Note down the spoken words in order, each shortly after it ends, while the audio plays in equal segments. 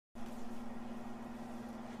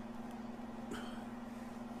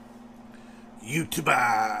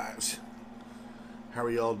YouTubers. How are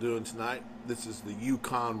y'all doing tonight? This is the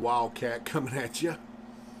Yukon Wildcat coming at you.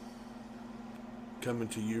 Coming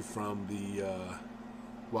to you from the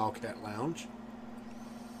Wildcat Lounge.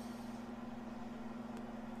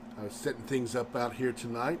 I was setting things up out here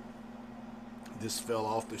tonight. This fell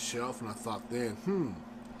off the shelf and I thought then,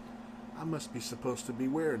 I must be supposed to be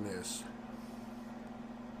wearing this.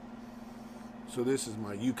 So this is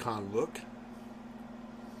my Yukon look.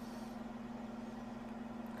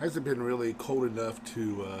 Hasn't been really cold enough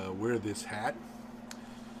to wear this hat,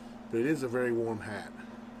 but it is a very warm hat.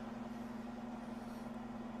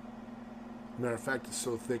 Matter of fact, it's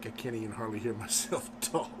so thick I can't even hardly hear myself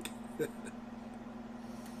talk.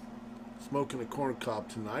 Smoking a corn cob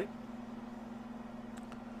tonight.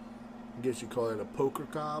 I guess you call it a poker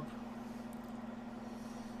cob.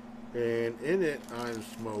 And in it I'm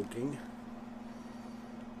smoking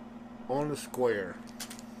on the square.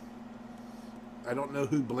 I don't know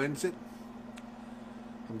who blends it.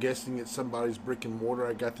 I'm guessing it's somebody's brick and mortar.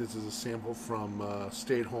 I got this as a sample from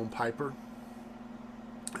Stay at Home Piper.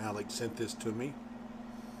 Alex sent this to me.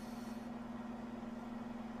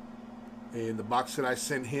 And the box that I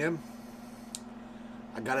sent him,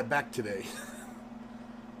 I got it back today.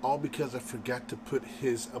 All because I forgot to put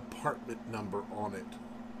his apartment number on it.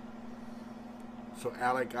 So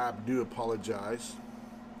Alec, I do apologize.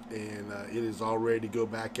 And it is all ready to go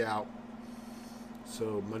back out.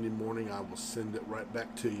 So Monday morning I will send it right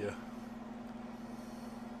back to you.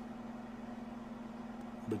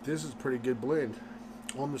 But this is a pretty good blend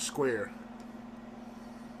on the square.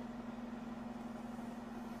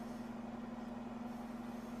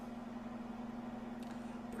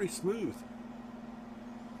 Pretty smooth.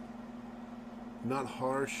 Not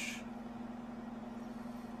harsh.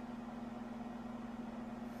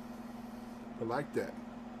 I like that.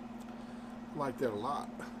 I like that a lot.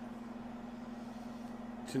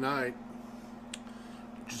 Tonight,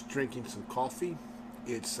 just drinking some coffee.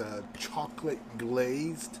 It's a chocolate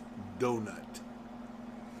glazed donut.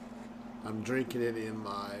 I'm drinking it in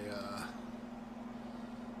my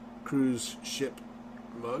cruise ship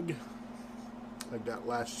mug I got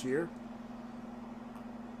last year.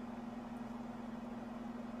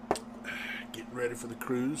 Getting ready for the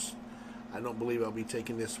cruise. I don't believe I'll be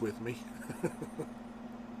taking this with me.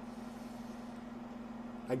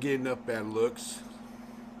 I get enough bad looks.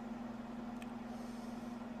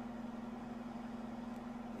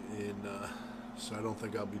 And so I don't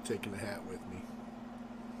think I'll be taking the hat with me.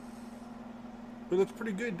 But it's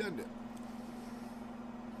pretty good, doesn't it?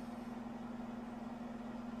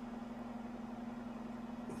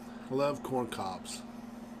 I love corn cobs.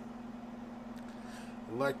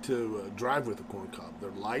 I like to drive with a corn cob.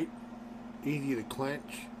 They're light, easy to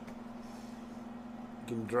clench. You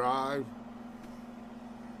can drive.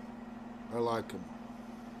 I like them.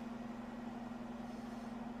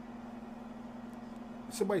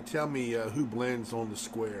 Somebody tell me who blends on the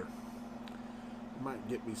square. Might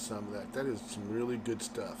get me some of that. That is some really good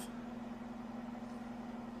stuff.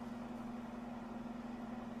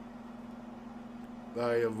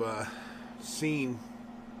 I have seen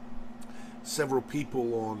several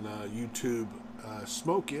people on YouTube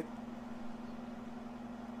smoke it,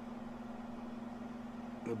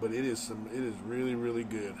 but it is really, really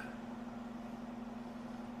good.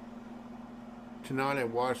 Tonight I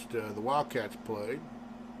watched the Wildcats play.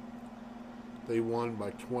 They won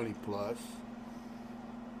by 20 plus.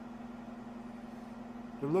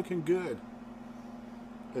 They're looking good.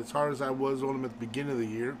 As hard as I was on them at the beginning of the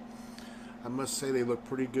year, I must say they look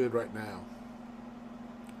pretty good right now.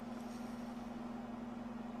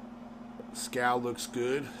 Scal looks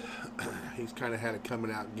good. He's kind of had a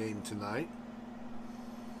coming out game tonight.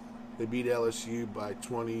 They beat LSU by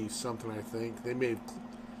 20 something, I think. They may have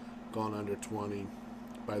gone under 20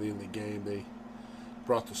 by the end of the game. They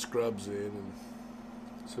brought the scrubs in, and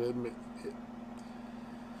so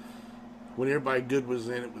when everybody good was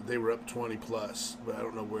in it, they were up 20 plus, but I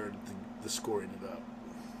don't know where the score ended up.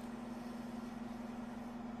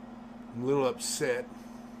 I'm a little upset.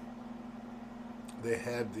 They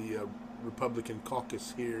had the Republican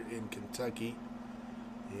caucus here in Kentucky,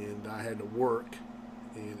 and I had to work,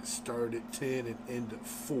 and it started at 10 and ended at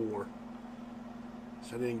 4,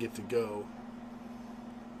 so I didn't get to go.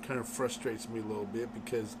 Kind of frustrates me a little bit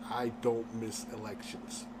because I don't miss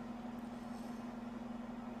elections.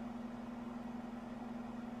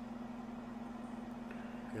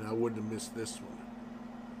 And I wouldn't have missed this one.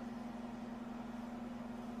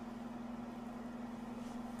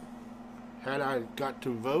 Had I got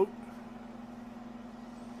to vote,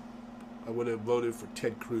 I would have voted for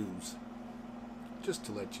Ted Cruz. Just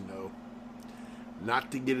to let you know.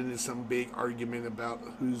 Not to get into some big argument about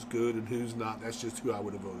who's good and who's not. That's just who I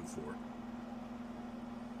would have voted for.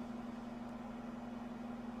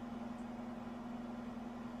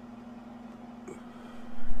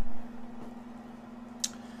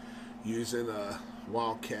 Using a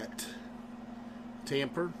Wildcat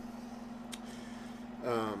tamper.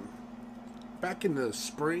 Back in the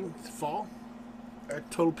spring, fall, I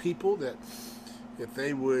told people that if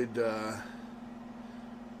they would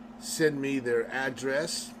send me their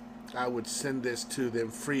address, I would send this to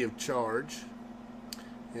them free of charge.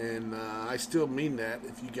 And I still mean that.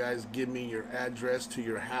 If you guys give me your address to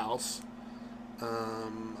your house,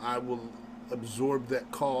 I will absorb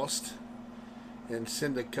that cost and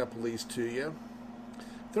send a couple of these to you.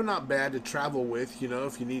 They're not bad to travel with, you know,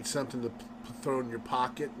 if you need something to throw in your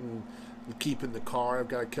pocket and keep in the car. I've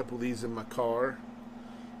got a couple of these in my car,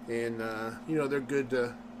 and you know, they're good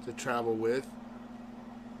to travel with.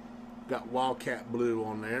 Got Wildcat Blue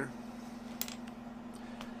on there.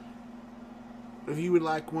 If you would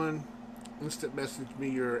like one, instant message me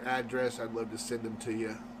your address. I'd love to send them to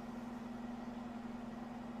you.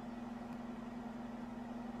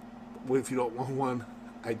 Well, if you don't want one,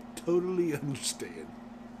 I totally understand.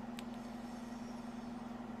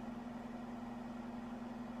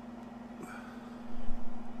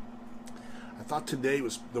 I thought today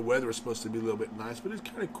the weather was supposed to be a little bit nice, but it's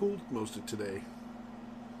kind of cool most of today.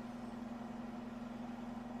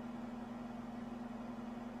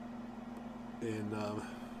 And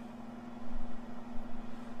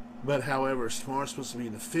but however, tomorrow's supposed to be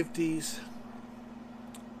in the 50s,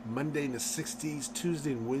 Monday in the 60s,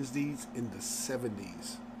 Tuesday and Wednesdays in the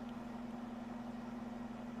 70s.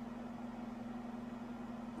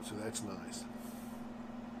 So that's nice.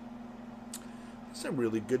 It's a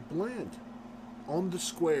really good blend. On the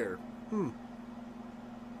square. I'd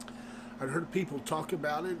heard people talk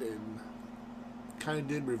about it and kind of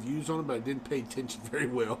did reviews on it, but I didn't pay attention very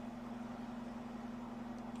well.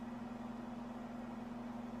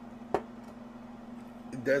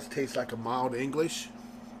 It does taste like a mild English.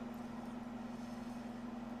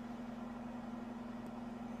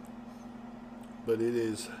 But it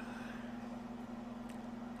is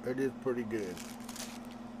pretty good.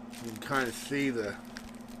 You can kind of see the,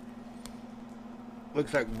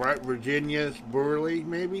 looks like bright Virginia's burley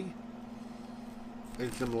maybe,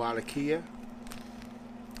 and some Latakia.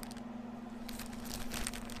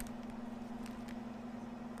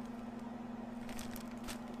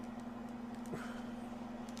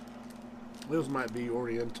 Those might be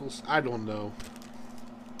Orientals. I don't know.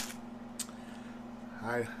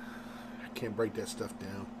 I can't break that stuff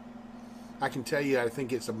down. I can tell you I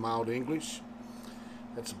think it's a mild English.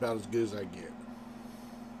 That's about as good as I get.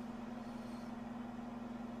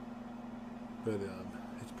 But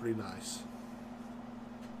it's pretty nice.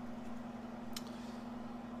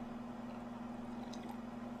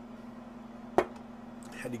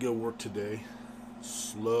 Had to go work today.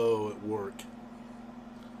 Slow at work.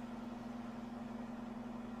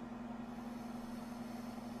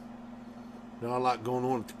 Not a lot going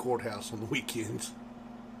on at the courthouse on the weekends,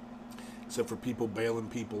 except for people bailing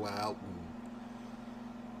people out and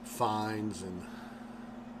fines, and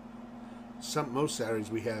most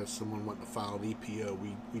Saturdays we have someone wanting to file an EPO.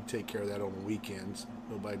 We take care of that on the weekends.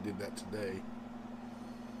 Nobody did that today.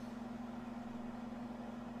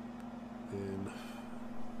 And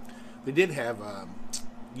they did have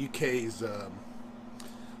UK's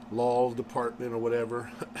law department or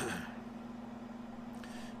whatever.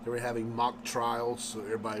 They were having mock trials, so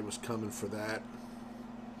everybody was coming for that.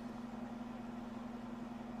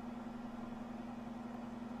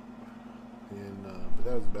 And but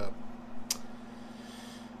that was about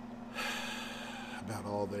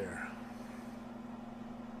all there.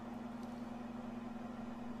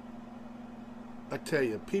 I tell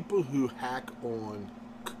you, people who hack on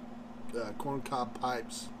corncob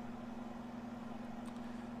pipes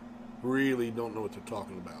really don't know what they're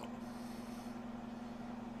talking about.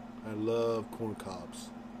 I love corn cobs.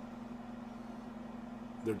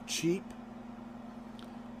 They're cheap.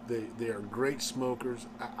 They are great smokers.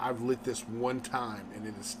 I've lit this one time and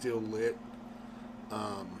it is still lit.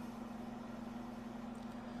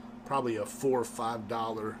 Probably a $4 or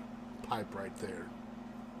 $5 pipe right there.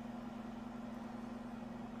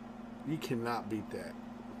 You cannot beat that.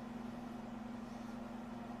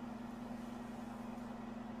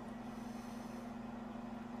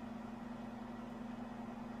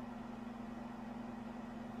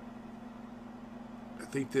 I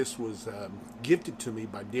think this was gifted to me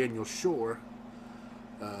by Daniel Shore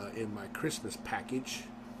in my Christmas package.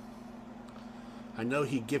 I know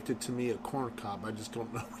he gifted to me a corn cob. I just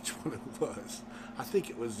don't know which one it was. I think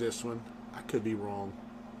it was this one. I could be wrong.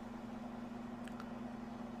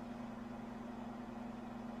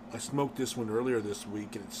 I smoked this one earlier this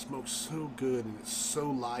week, and it smokes so good, and it's so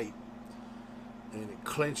light, and it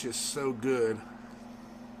clenches so good.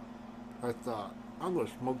 I thought, I'm going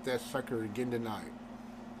to smoke that sucker again tonight.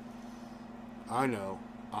 I know,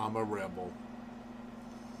 I'm a rebel.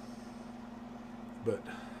 But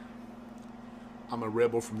I'm a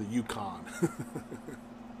rebel from the Yukon.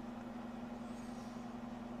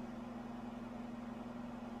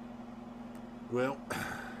 Well,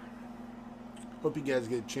 hope you guys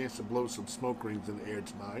get a chance to blow some smoke rings in the air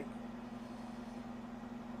tonight.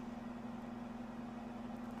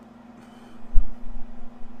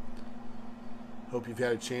 Hope you've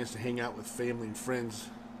had a chance to hang out with family and friends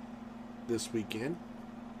this weekend.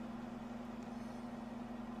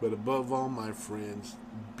 But above all, my friends,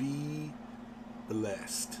 be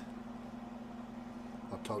blessed.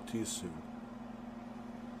 I'll talk to you soon.